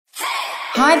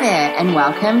Hi there, and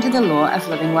welcome to the Law of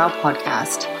Living Well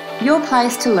podcast, your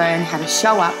place to learn how to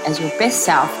show up as your best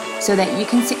self so that you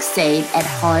can succeed at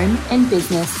home, in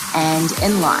business, and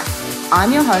in life.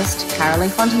 I'm your host, Carolee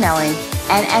Fontanelli,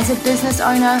 and as a business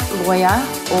owner, lawyer,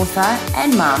 author,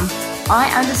 and mum, I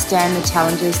understand the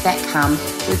challenges that come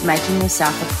with making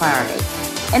yourself a priority.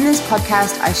 In this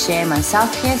podcast, I share my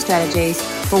self-care strategies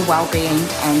for well-being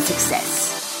and success.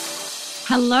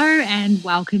 Hello and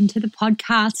welcome to the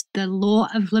podcast, The Law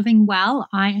of Living Well.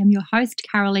 I am your host,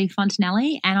 Carolee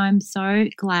Fontanelli, and I'm so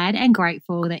glad and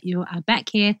grateful that you are back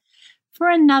here for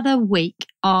another week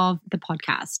of the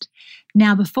podcast.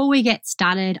 Now, before we get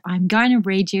started, I'm going to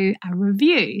read you a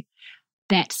review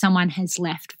that someone has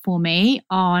left for me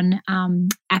on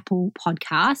Apple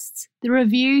Podcasts. The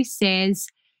review says,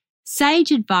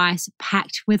 "Sage advice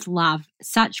packed with love,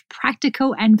 such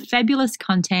practical and fabulous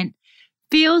content.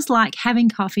 Feels like having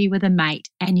coffee with a mate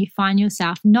and you find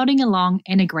yourself nodding along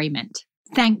in agreement.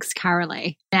 Thanks,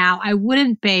 Carolee." Now, I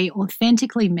wouldn't be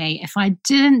authentically me if I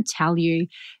didn't tell you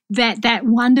that that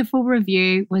wonderful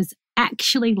review was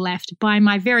actually left by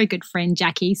my very good friend,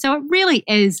 Jackie. So it really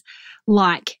is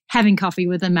like having coffee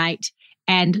with a mate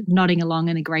and nodding along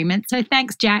in agreement. So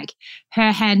thanks, Jack.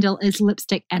 Her handle is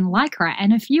Lipstick and Lycra.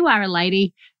 And if you are a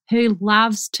lady who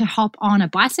loves to hop on a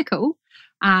bicycle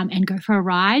and go for a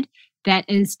ride, that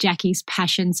is Jackie's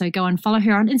passion. So go and follow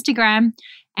her on Instagram.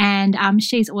 And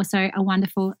she's also a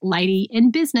wonderful lady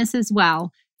in business as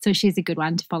well. So she's a good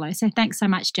one to follow. So thanks so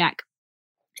much, Jack.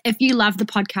 If you love the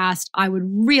podcast, I would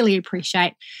really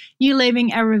appreciate you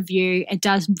leaving a review. It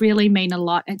does really mean a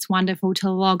lot. It's wonderful to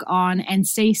log on and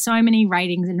see so many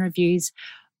ratings and reviews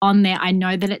on there. I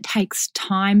know that it takes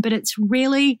time, but it's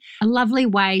really a lovely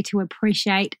way to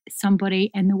appreciate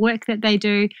somebody and the work that they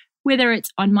do, whether it's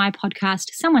on my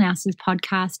podcast, someone else's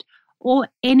podcast, or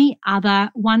any other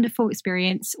wonderful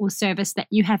experience or service that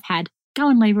you have had. Go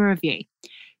and leave a review.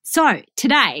 So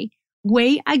today,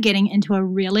 we are getting into a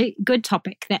really good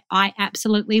topic that I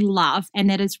absolutely love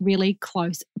and that is really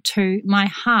close to my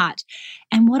heart.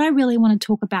 And what I really want to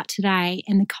talk about today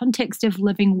in the context of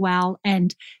living well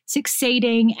and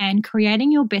succeeding and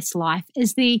creating your best life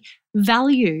is the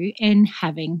value in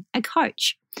having a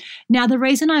coach. Now, the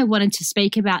reason I wanted to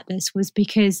speak about this was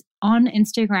because on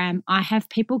Instagram, I have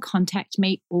people contact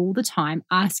me all the time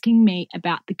asking me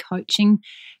about the coaching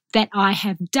that I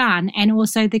have done and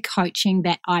also the coaching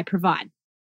that I provide.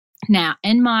 Now,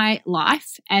 in my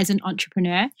life as an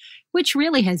entrepreneur, which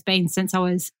really has been since I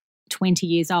was 20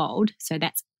 years old, so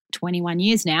that's 21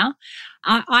 years now,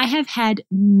 I have had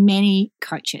many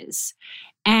coaches,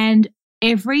 and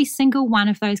every single one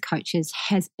of those coaches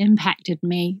has impacted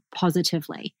me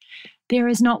positively. There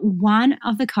is not one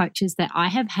of the coaches that I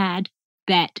have had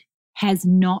that has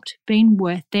not been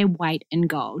worth their weight in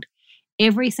gold.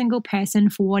 Every single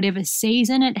person, for whatever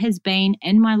season it has been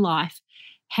in my life,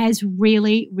 has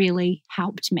really, really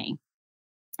helped me.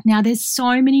 Now, there's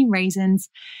so many reasons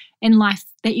in life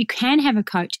that you can have a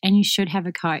coach and you should have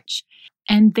a coach.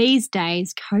 And these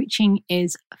days, coaching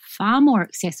is far more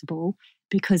accessible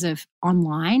because of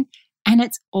online, and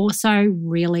it's also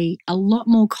really a lot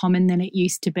more common than it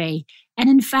used to be. And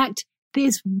in fact,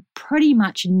 there's pretty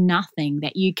much nothing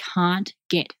that you can't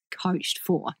get coached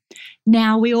for.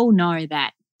 Now, we all know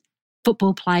that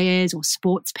football players or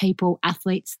sports people,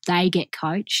 athletes, they get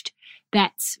coached.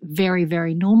 That's very,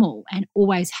 very normal and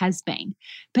always has been.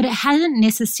 But it hasn't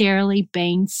necessarily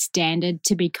been standard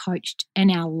to be coached in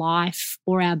our life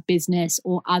or our business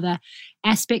or other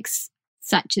aspects,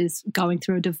 such as going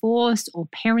through a divorce or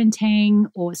parenting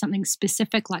or something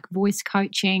specific like voice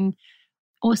coaching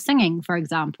or singing, for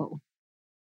example.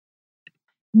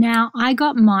 Now, I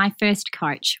got my first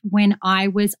coach when I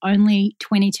was only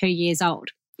 22 years old.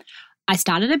 I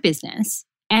started a business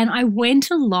and I went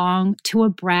along to a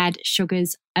Brad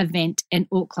Sugars event in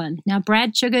Auckland. Now,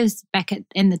 Brad Sugars, back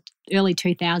in the early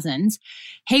 2000s,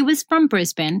 he was from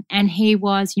Brisbane and he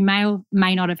was, you may or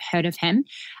may not have heard of him,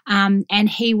 and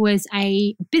he was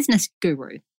a business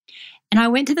guru. And I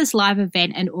went to this live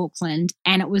event in Auckland,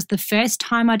 and it was the first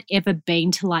time I'd ever been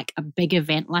to like a big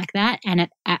event like that, and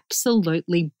it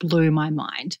absolutely blew my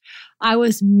mind. I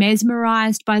was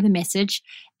mesmerized by the message,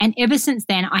 and ever since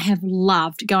then, I have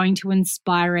loved going to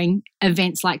inspiring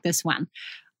events like this one.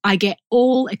 I get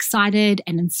all excited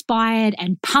and inspired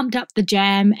and pumped up the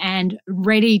jam and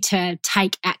ready to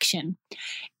take action.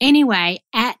 Anyway,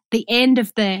 at the end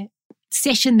of the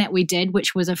session that we did,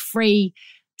 which was a free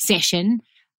session,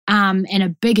 in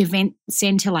a big event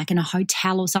center, like in a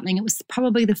hotel or something. It was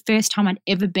probably the first time I'd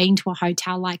ever been to a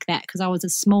hotel like that because I was a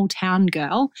small town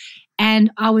girl.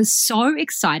 And I was so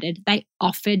excited. They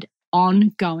offered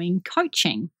ongoing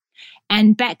coaching.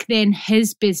 And back then,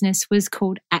 his business was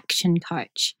called Action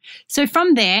Coach. So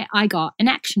from there, I got an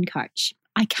action coach.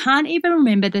 I can't even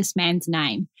remember this man's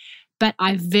name, but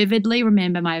I vividly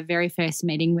remember my very first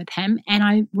meeting with him. And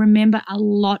I remember a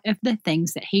lot of the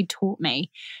things that he taught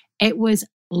me. It was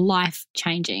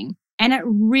life-changing. And it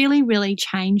really, really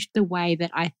changed the way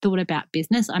that I thought about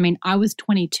business. I mean, I was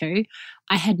 22.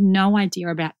 I had no idea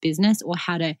about business or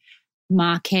how to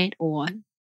market or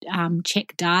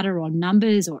check data or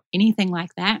numbers or anything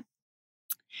like that.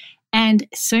 And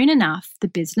soon enough, the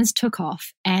business took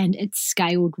off and it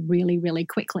scaled really, really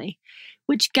quickly,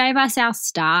 which gave us our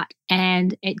start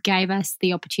and it gave us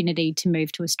the opportunity to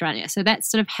move to Australia. So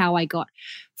that's sort of how I got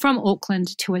from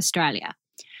Auckland to Australia.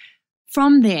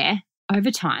 From there, over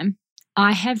time,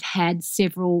 I have had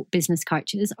several business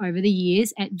coaches over the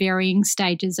years at varying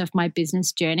stages of my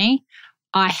business journey.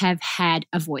 I have had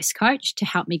a voice coach to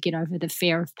help me get over the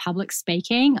fear of public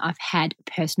speaking. I've had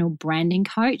a personal branding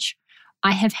coach.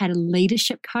 I have had a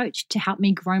leadership coach to help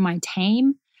me grow my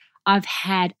team. I've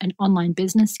had an online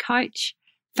business coach,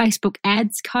 Facebook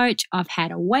ads coach. I've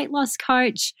had a weight loss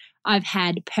coach. I've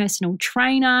had a personal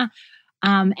trainer.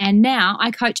 And now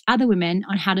I coach other women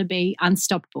on how to be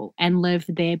unstoppable and live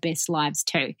their best lives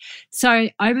too. So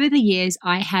over the years,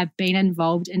 I have been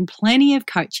involved in plenty of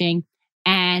coaching,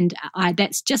 and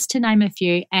that's just to name a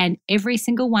few. And every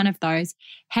single one of those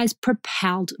has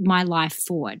propelled my life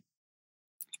forward.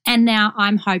 And now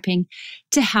I'm hoping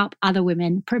to help other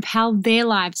women propel their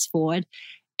lives forward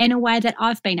in a way that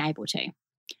I've been able to.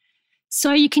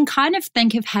 So you can kind of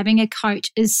think of having a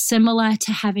coach as similar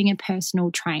to having a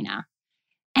personal trainer.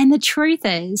 And the truth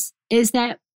is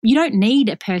that you don't need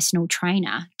a personal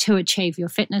trainer to achieve your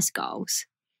fitness goals,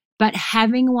 but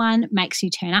having one makes you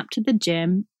turn up to the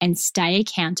gym and stay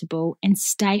accountable and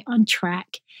stay on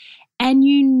track. And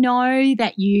you know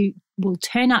that you will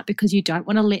turn up because you don't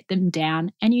want to let them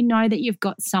down, and you know that you've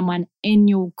got someone in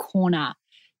your corner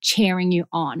cheering you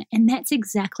on. And that's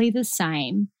exactly the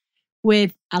same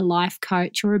with a life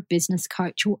coach or a business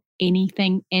coach or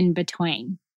anything in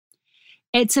between.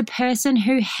 It's a person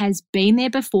who has been there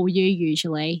before you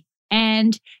usually,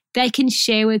 and they can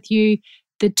share with you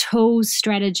the tools,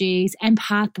 strategies, and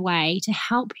pathway to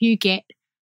help you get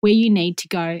where you need to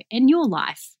go in your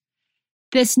life.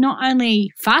 This not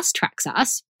only fast tracks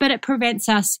us, but it prevents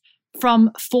us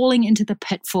from falling into the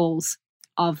pitfalls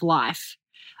of life.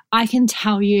 I can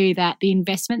tell you that the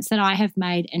investments that I have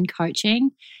made in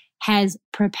coaching has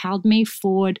propelled me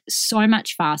forward so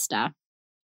much faster.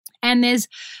 And there's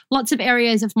lots of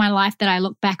areas of my life that I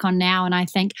look back on now and I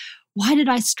think, why did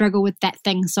I struggle with that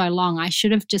thing so long? I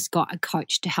should have just got a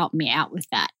coach to help me out with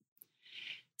that.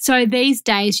 So these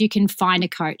days you can find a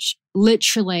coach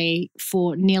literally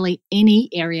for nearly any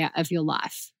area of your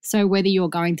life. So whether you're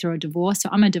going through a divorce, so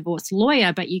I'm a divorce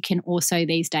lawyer, but you can also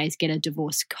these days get a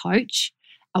divorce coach,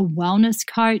 a wellness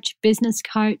coach, business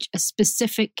coach, a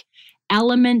specific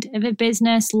element of a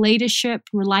business, leadership,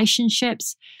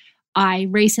 relationships. I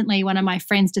recently, one of my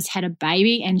friends just had a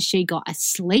baby and she got a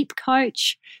sleep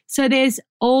coach. So there's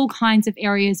all kinds of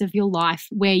areas of your life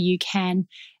where you can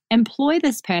employ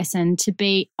this person to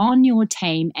be on your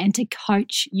team and to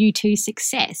coach you to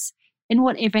success in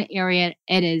whatever area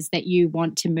it is that you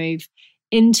want to move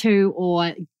into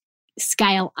or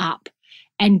scale up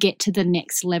and get to the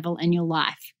next level in your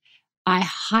life. I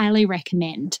highly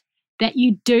recommend that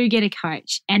you do get a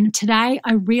coach. And today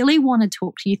I really want to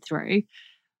talk to you through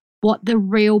what the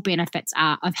real benefits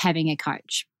are of having a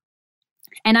coach.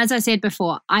 And as I said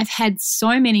before, I've had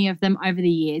so many of them over the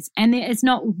years, and there is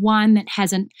not one that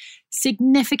hasn't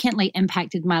significantly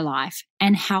impacted my life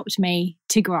and helped me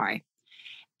to grow.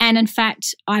 And in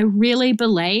fact, I really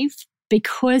believe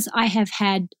because I have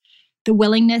had the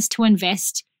willingness to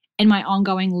invest in my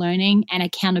ongoing learning and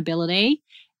accountability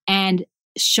and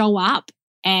show up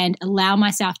and allow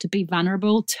myself to be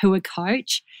vulnerable to a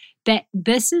coach, that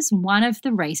this is one of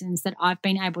the reasons that I've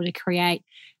been able to create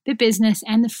the business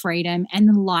and the freedom and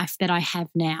the life that I have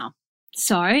now.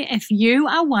 So if you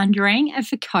are wondering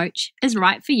if a coach is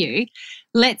right for you,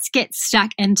 let's get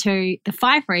stuck into the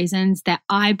 5 reasons that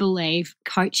I believe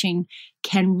coaching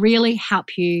can really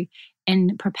help you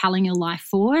in propelling your life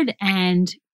forward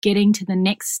and getting to the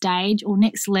next stage or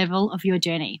next level of your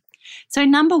journey. So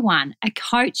number 1, a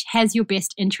coach has your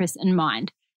best interests in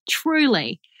mind.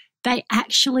 Truly, they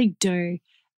actually do.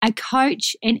 A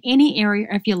coach in any area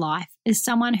of your life is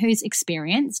someone who's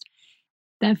experienced.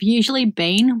 They've usually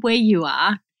been where you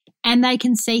are, and they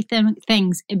can see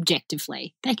things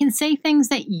objectively. They can see things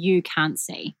that you can't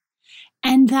see.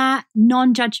 And they're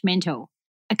non-judgmental.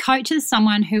 A coach is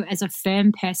someone who is a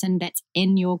firm person that's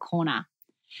in your corner.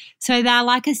 So they're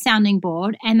like a sounding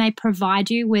board, and they provide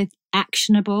you with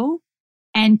actionable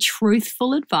and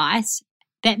truthful advice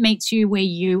that meets you where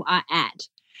you are at.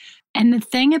 And the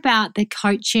thing about the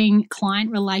coaching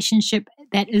client relationship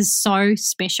that is so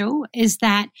special is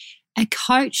that a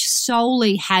coach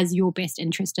solely has your best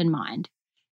interest in mind.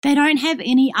 They don't have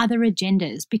any other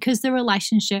agendas because the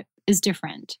relationship is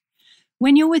different.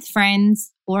 When you're with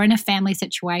friends or in a family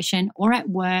situation or at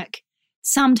work,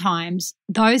 sometimes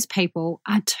those people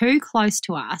are too close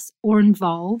to us or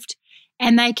involved,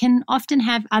 and they can often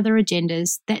have other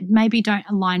agendas that maybe don't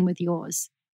align with yours.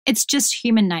 It's just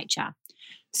human nature.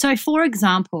 So, for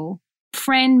example, a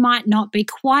friend might not be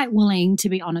quite willing to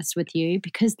be honest with you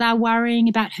because they're worrying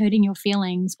about hurting your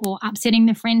feelings or upsetting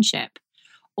the friendship.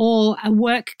 Or a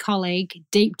work colleague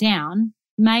deep down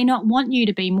may not want you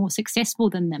to be more successful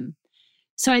than them.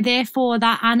 So therefore,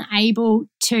 they're unable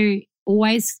to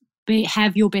always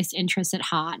have your best interests at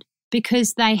heart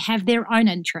because they have their own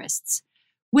interests.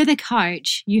 With a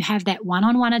coach, you have that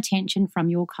one-on-one attention from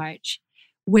your coach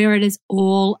where it is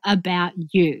all about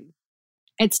you.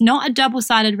 It's not a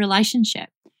double-sided relationship.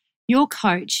 Your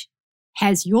coach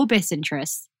has your best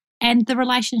interests and the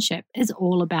relationship is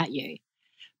all about you.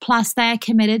 Plus, they are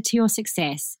committed to your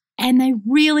success and they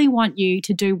really want you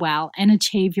to do well and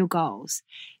achieve your goals.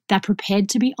 They're prepared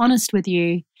to be honest with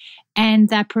you and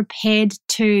they're prepared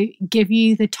to give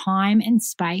you the time and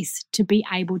space to be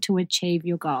able to achieve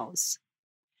your goals.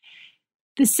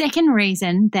 The second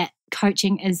reason that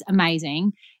coaching is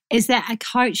amazing is that a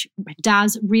coach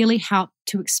does really help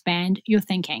to expand your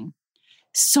thinking.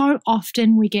 So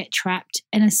often we get trapped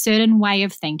in a certain way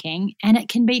of thinking, and it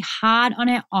can be hard on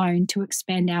our own to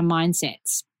expand our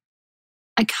mindsets.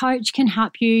 A coach can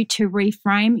help you to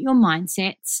reframe your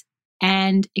mindsets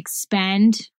and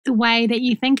expand the way that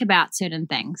you think about certain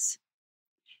things.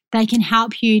 They can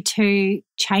help you to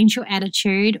change your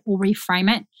attitude or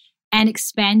reframe it and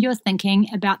expand your thinking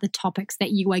about the topics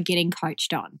that you are getting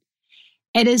coached on.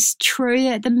 It is true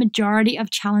that the majority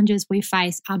of challenges we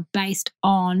face are based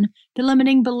on the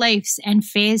limiting beliefs and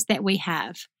fears that we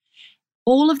have.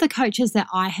 All of the coaches that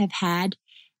I have had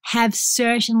have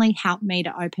certainly helped me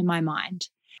to open my mind.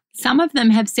 Some of them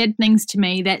have said things to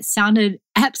me that sounded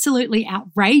absolutely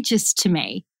outrageous to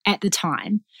me at the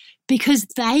time because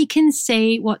they can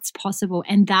see what's possible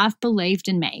and they've believed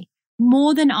in me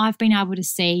more than I've been able to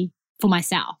see for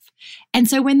myself. And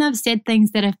so when they've said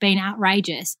things that have been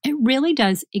outrageous, it really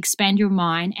does expand your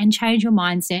mind and change your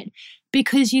mindset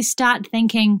because you start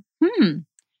thinking,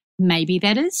 maybe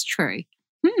that is true.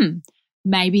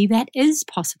 Maybe that is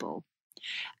possible.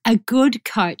 A good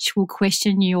coach will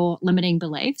question your limiting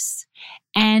beliefs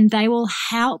and they will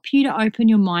help you to open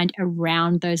your mind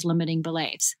around those limiting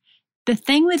beliefs. The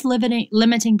thing with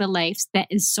limiting beliefs that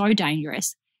is so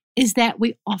dangerous is that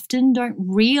we often don't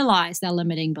realize they're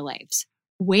limiting beliefs.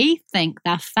 We think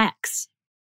they're facts,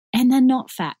 and they're not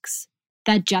facts.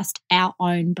 They're just our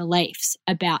own beliefs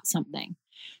about something.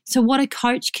 So what a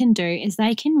coach can do is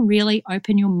they can really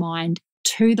open your mind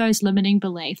to those limiting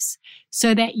beliefs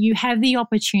so that you have the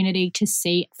opportunity to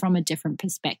see it from a different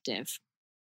perspective.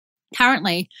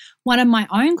 Currently, one of my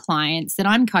own clients that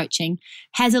I'm coaching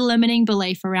has a limiting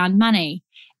belief around money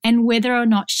and whether or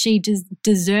not she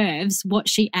deserves what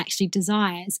she actually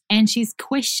desires. And she's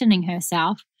questioning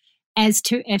herself as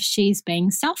to if she's being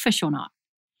selfish or not.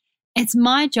 It's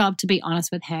my job to be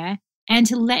honest with her and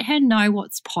to let her know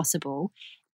what's possible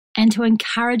and to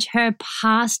encourage her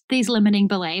past these limiting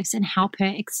beliefs and help her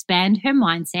expand her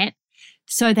mindset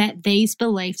so that these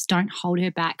beliefs don't hold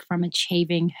her back from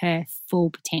achieving her full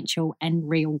potential and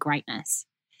real greatness.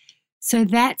 So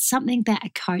that's something that a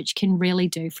coach can really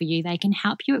do for you. They can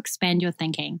help you expand your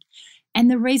thinking. And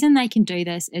the reason they can do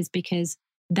this is because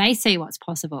they see what's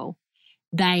possible.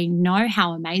 They know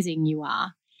how amazing you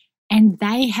are, and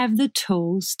they have the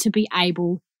tools to be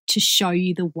able to show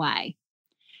you the way.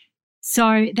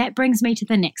 So that brings me to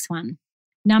the next one.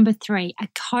 Number 3, a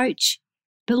coach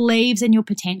believes in your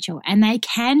potential and they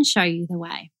can show you the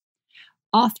way.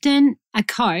 Often a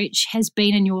coach has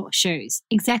been in your shoes,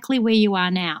 exactly where you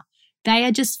are now. They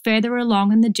are just further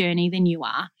along in the journey than you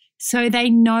are, so they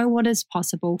know what is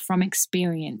possible from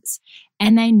experience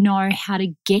and they know how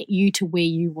to get you to where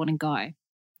you want to go.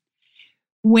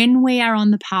 When we are on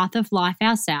the path of life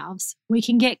ourselves, we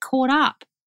can get caught up,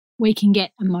 we can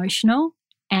get emotional,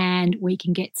 and we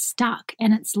can get stuck.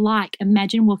 And it's like,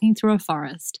 imagine walking through a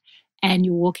forest and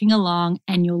you're walking along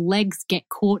and your legs get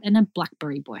caught in a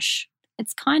blackberry bush.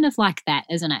 It's kind of like that,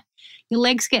 isn't it? Your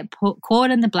legs get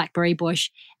caught in the blackberry bush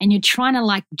and you're trying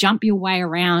to jump your way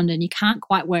around and you can't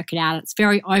quite work it out. It's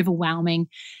very overwhelming.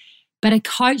 But a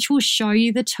coach will show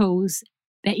you the tools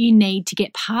that you need to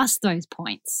get past those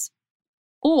points.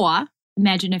 Or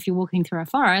imagine if you're walking through a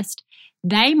forest,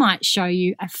 they might show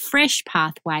you a fresh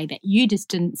pathway that you just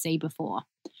didn't see before.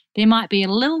 There might be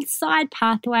a little side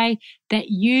pathway that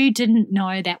you didn't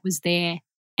know that was there,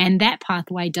 and that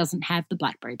pathway doesn't have the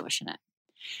blackberry bush in it.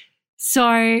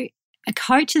 So a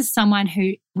coach is someone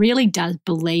who really does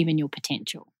believe in your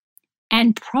potential,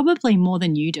 and probably more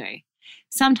than you do.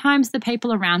 Sometimes the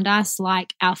people around us,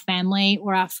 like our family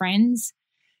or our friends,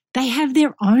 they have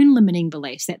their own limiting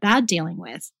beliefs that they're dealing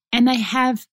with, and they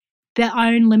have their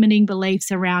own limiting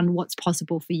beliefs around what's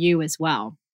possible for you as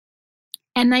well.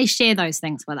 And they share those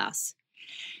things with us.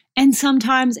 And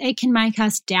sometimes it can make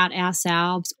us doubt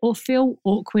ourselves or feel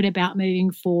awkward about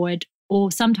moving forward,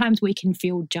 or sometimes we can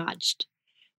feel judged.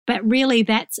 But really,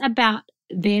 that's about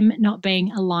them not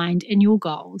being aligned in your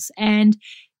goals. And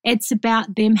it's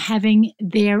about them having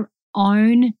their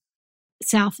own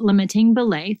self-limiting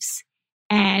beliefs.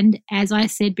 And as I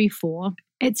said before,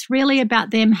 it's really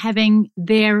about them having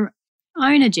their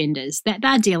own agendas that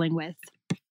they're dealing with.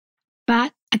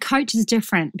 But a coach is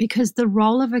different, because the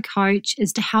role of a coach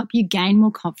is to help you gain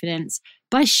more confidence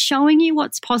by showing you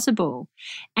what's possible.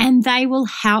 And they will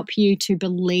help you to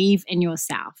believe in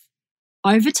yourself.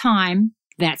 Over time,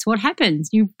 that's what happens.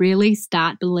 You really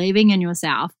start believing in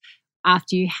yourself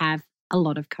after you have a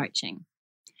lot of coaching.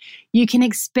 You can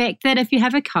expect that if you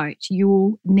have a coach, you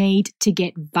will need to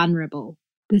get vulnerable.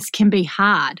 This can be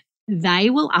hard. They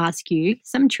will ask you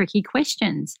some tricky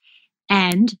questions,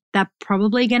 and they're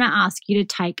probably going to ask you to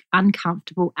take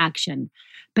uncomfortable action.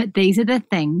 But these are the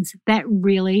things that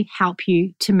really help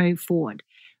you to move forward.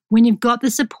 When you've got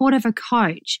the support of a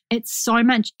coach, it's so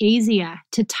much easier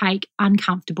to take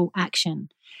uncomfortable action.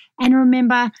 And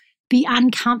remember, the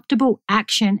uncomfortable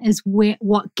action is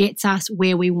what gets us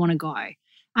where we want to go.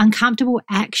 Uncomfortable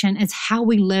action is how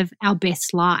we live our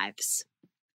best lives.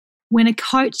 When a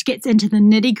coach gets into the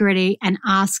nitty-gritty and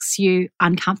asks you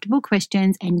uncomfortable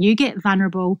questions and you get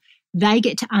vulnerable, they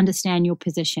get to understand your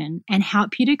position and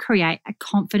help you to create a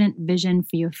confident vision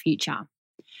for your future.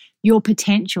 Your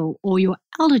potential, or your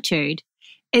altitude,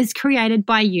 is created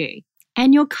by you,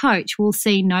 and your coach will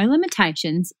see no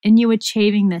limitations in you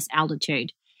achieving this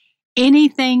altitude.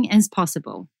 Anything is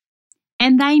possible,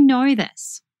 and they know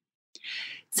this.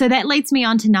 So that leads me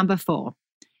on to number 4.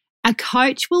 A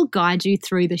coach will guide you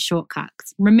through the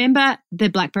shortcuts. Remember the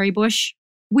blackberry bush?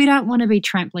 We don't want to be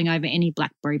trampling over any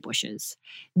blackberry bushes.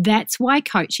 That's why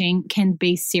coaching can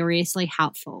be seriously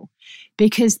helpful,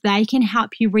 because they can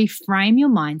help you reframe your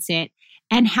mindset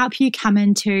and help you come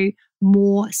into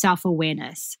more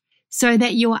self-awareness so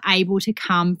that you're able to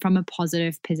come from a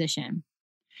positive position.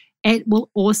 It will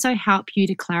also help you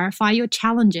to clarify your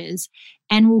challenges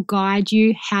and will guide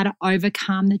you how to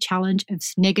overcome the challenge of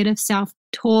negative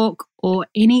self-talk or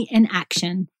any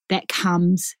inaction that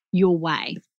comes your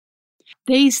way.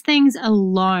 These things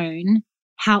alone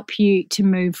help you to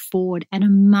move forward at a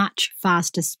much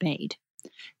faster speed.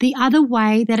 The other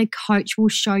way that a coach will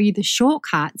show you the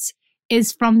shortcuts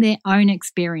is from their own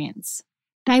experience.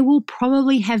 They will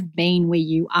probably have been where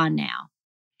you are now.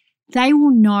 They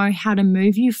will know how to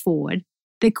move you forward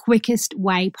the quickest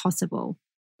way possible.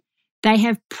 They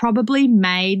have probably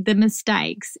made the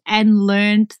mistakes and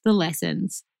learned the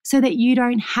lessons so that you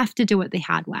don't have to do it the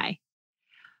hard way.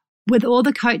 With all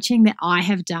the coaching that I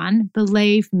have done,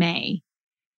 believe me,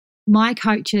 my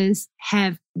coaches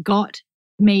have got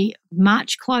me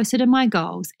much closer to my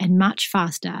goals and much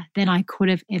faster than I could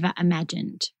have ever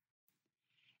imagined.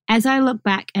 As I look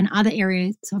back in other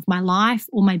areas of my life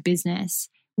or my business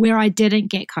where I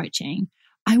didn't get coaching,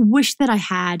 I wish that I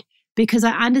had, because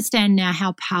I understand now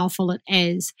how powerful it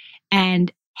is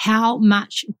and how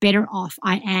much better off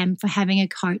I am for having a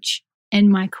coach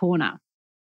in my corner.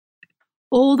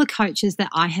 All the coaches that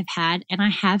I have had, and I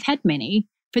have had many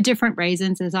for different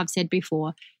reasons, as I've said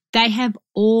before, they have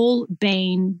all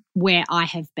been where I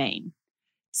have been.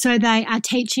 So they are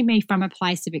teaching me from a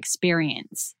place of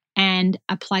experience and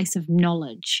a place of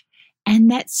knowledge. And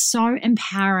that's so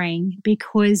empowering,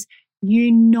 because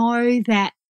you know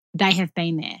that they have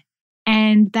been there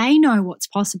and they know what's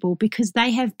possible because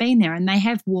they have been there and they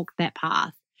have walked that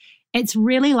path. It's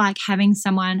really like having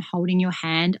someone holding your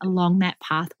hand along that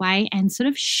pathway and sort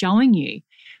of showing you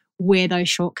where those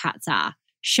shortcuts are,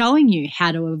 showing you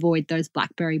how to avoid those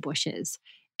blackberry bushes.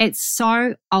 It's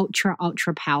so ultra,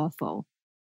 ultra powerful.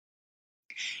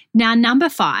 Now, number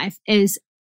 5 is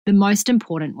the most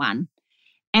important one,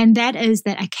 and that is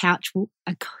that a couch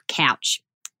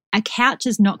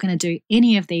is not going to do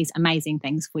any of these amazing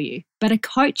things for you, but a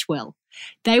coach will.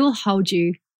 They will hold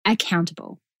you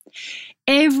accountable.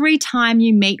 Every time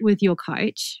you meet with your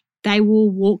coach, they will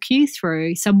walk you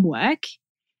through some work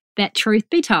that, truth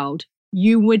be told,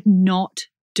 you would not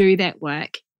do that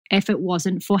work if it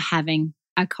wasn't for having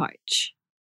a coach.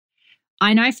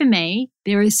 I know for me,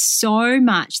 there is so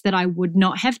much that I would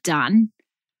not have done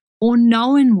or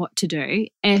known what to do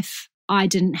if I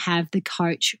didn't have the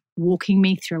coach walking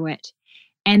me through it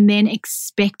and then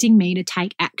expecting me to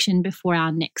take action before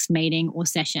our next meeting or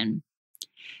session.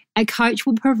 A coach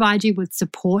will provide you with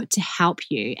support to help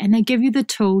you, and they give you the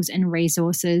tools and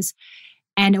resources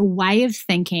and a way of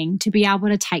thinking to be able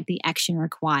to take the action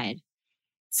required.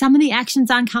 Some of the actions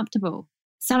are uncomfortable.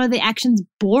 Some of the actions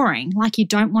boring, like you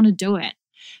don't want to do it.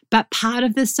 But part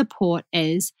of the support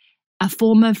is a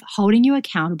form of holding you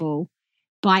accountable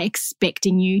by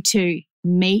expecting you to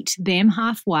meet them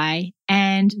halfway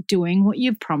and doing what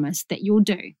you've promised that you'll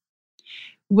do.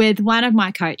 With one of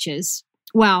my coaches,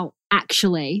 well,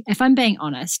 actually, if I'm being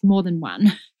honest, more than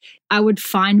one, I would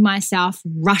find myself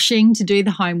rushing to do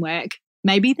the homework,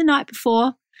 maybe the night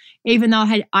before, even though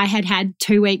I had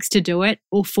 2 weeks to do it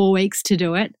or 4 weeks to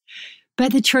do it.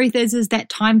 But the truth is that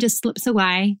time just slips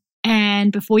away,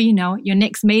 and before you know it, your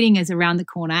next meeting is around the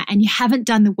corner and you haven't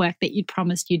done the work that you'd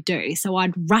promised you'd do. So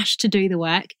I'd rush to do the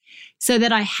work so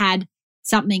that I had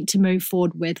something to move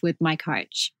forward with my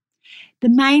coach. The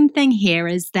main thing here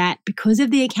is that because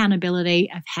of the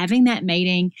accountability of having that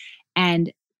meeting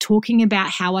and talking about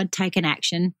how I'd taken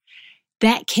action,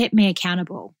 that kept me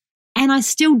accountable. And I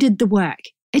still did the work.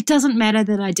 It doesn't matter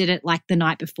that I did it like the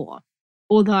night before,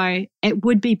 although it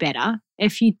would be better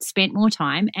if you'd spent more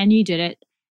time and you did it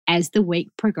as the week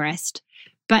progressed.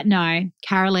 But no,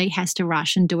 Carolee has to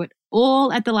rush and do it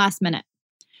all at the last minute.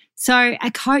 So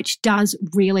a coach does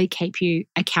really keep you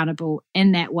accountable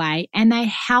in that way, and they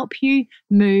help you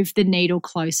move the needle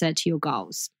closer to your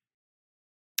goals.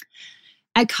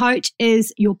 A coach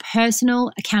is your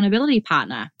personal accountability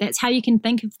partner. That's how you can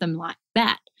think of them, like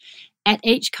that. At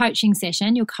each coaching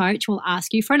session, your coach will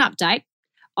ask you for an update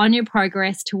on your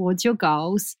progress towards your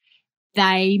goals.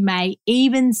 They may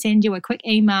even send you a quick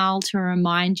email to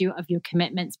remind you of your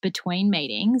commitments between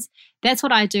meetings. That's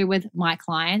what I do with my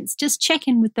clients. Just check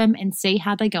in with them and see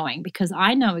how they're going, because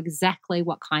I know exactly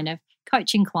what kind of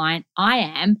coaching client I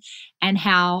am and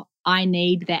how I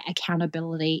need that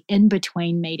accountability in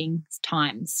between meetings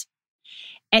times.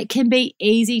 It can be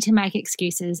easy to make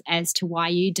excuses as to why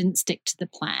you didn't stick to the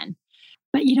plan,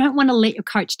 but you don't want to let your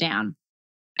coach down.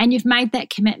 And you've made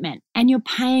that commitment and you're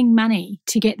paying money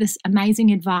to get this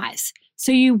amazing advice.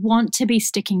 So you want to be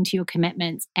sticking to your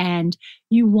commitments and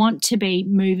you want to be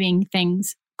moving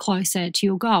things closer to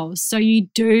your goals. So you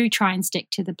do try and stick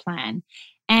to the plan.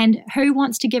 And who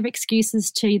wants to give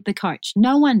excuses to the coach?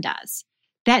 No one does.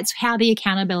 That's how the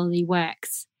accountability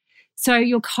works. So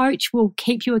your coach will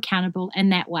keep you accountable in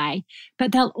that way,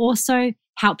 but they'll also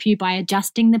help you by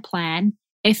adjusting the plan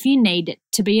if you need it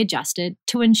to be adjusted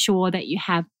to ensure that you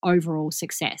have overall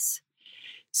success.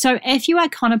 So if you are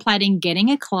contemplating getting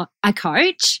a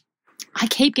coach, I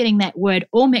keep getting that word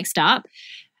all mixed up.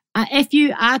 If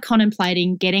you are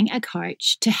contemplating getting a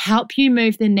coach to help you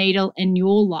move the needle in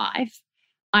your life,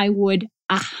 I would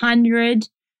 100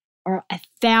 or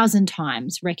 1,000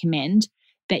 times recommend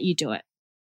that you do it.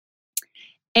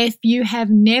 If you have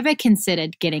never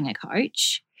considered getting a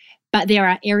coach, but there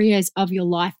are areas of your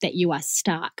life that you are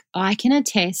stuck, I can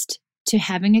attest to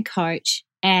having a coach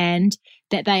and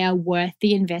that they are worth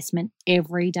the investment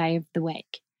every day of the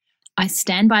week. I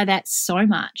stand by that so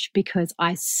much because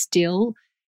I still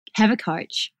have a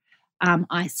coach.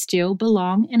 I still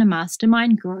belong in a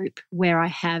mastermind group where I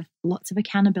have lots of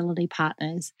accountability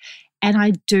partners, and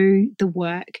I do the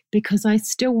work because I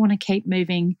still want to keep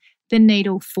moving the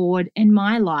needle forward in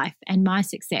my life and my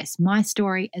success. My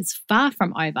story is far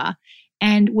from over,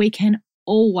 and we can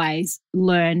always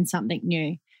learn something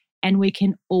new and we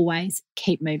can always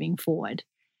keep moving forward,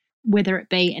 whether it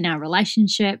be in our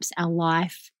relationships, our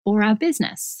life, or our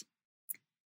business.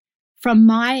 From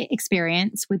my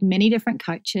experience with many different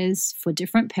coaches for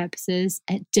different purposes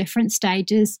at different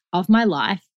stages of my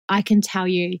life, I can tell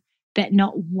you that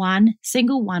not one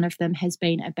single one of them has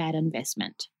been a bad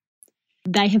investment.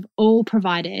 They have all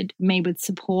provided me with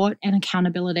support and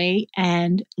accountability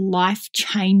and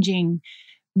life-changing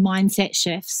mindset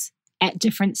shifts at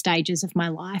different stages of my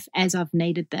life as I've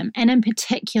needed them. And in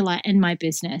particular in my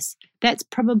business, that's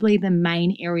probably the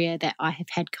main area that I have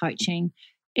had coaching.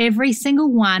 Every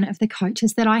single one of the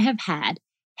coaches that I have had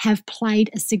have played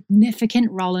a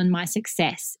significant role in my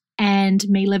success and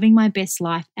me living my best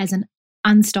life as an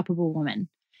unstoppable woman.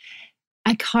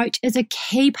 A coach is a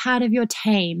key part of your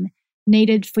team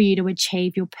needed for you to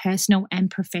achieve your personal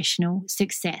and professional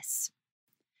success.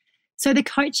 So the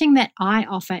coaching that I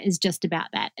offer is just about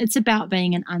that. It's about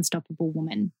being an unstoppable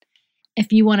woman.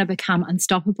 If you want to become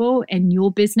unstoppable in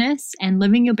your business and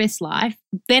living your best life,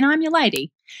 then I'm your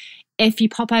lady. If you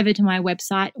pop over to my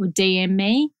website or DM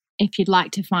me, if you'd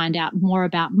like to find out more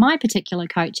about my particular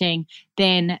coaching,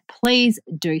 then please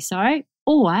do so.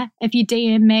 Or if you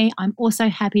DM me, I'm also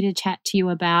happy to chat to you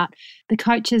about the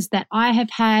coaches that I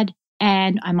have had,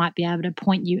 and I might be able to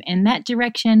point you in that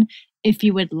direction if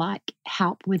you would like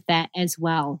help with that as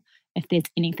well, if there's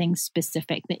anything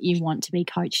specific that you want to be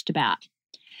coached about.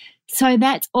 So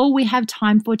that's all we have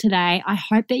time for today. I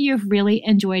hope that you've really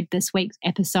enjoyed this week's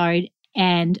episode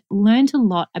and learned a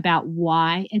lot about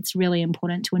why it's really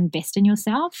important to invest in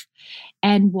yourself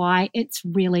and why it's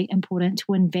really important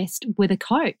to invest with a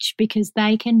coach, because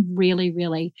they can really,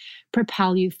 really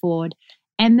propel you forward.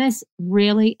 And this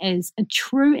really is a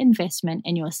true investment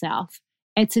in yourself.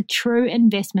 It's a true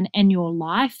investment in your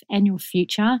life and your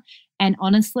future. And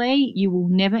honestly, you will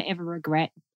never, ever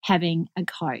regret having a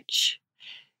coach.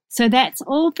 So that's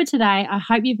all for today. I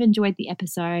hope you've enjoyed the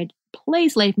episode.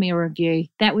 Please leave me a review.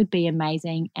 That would be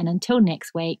amazing. And until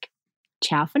next week,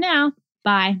 ciao for now.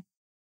 Bye.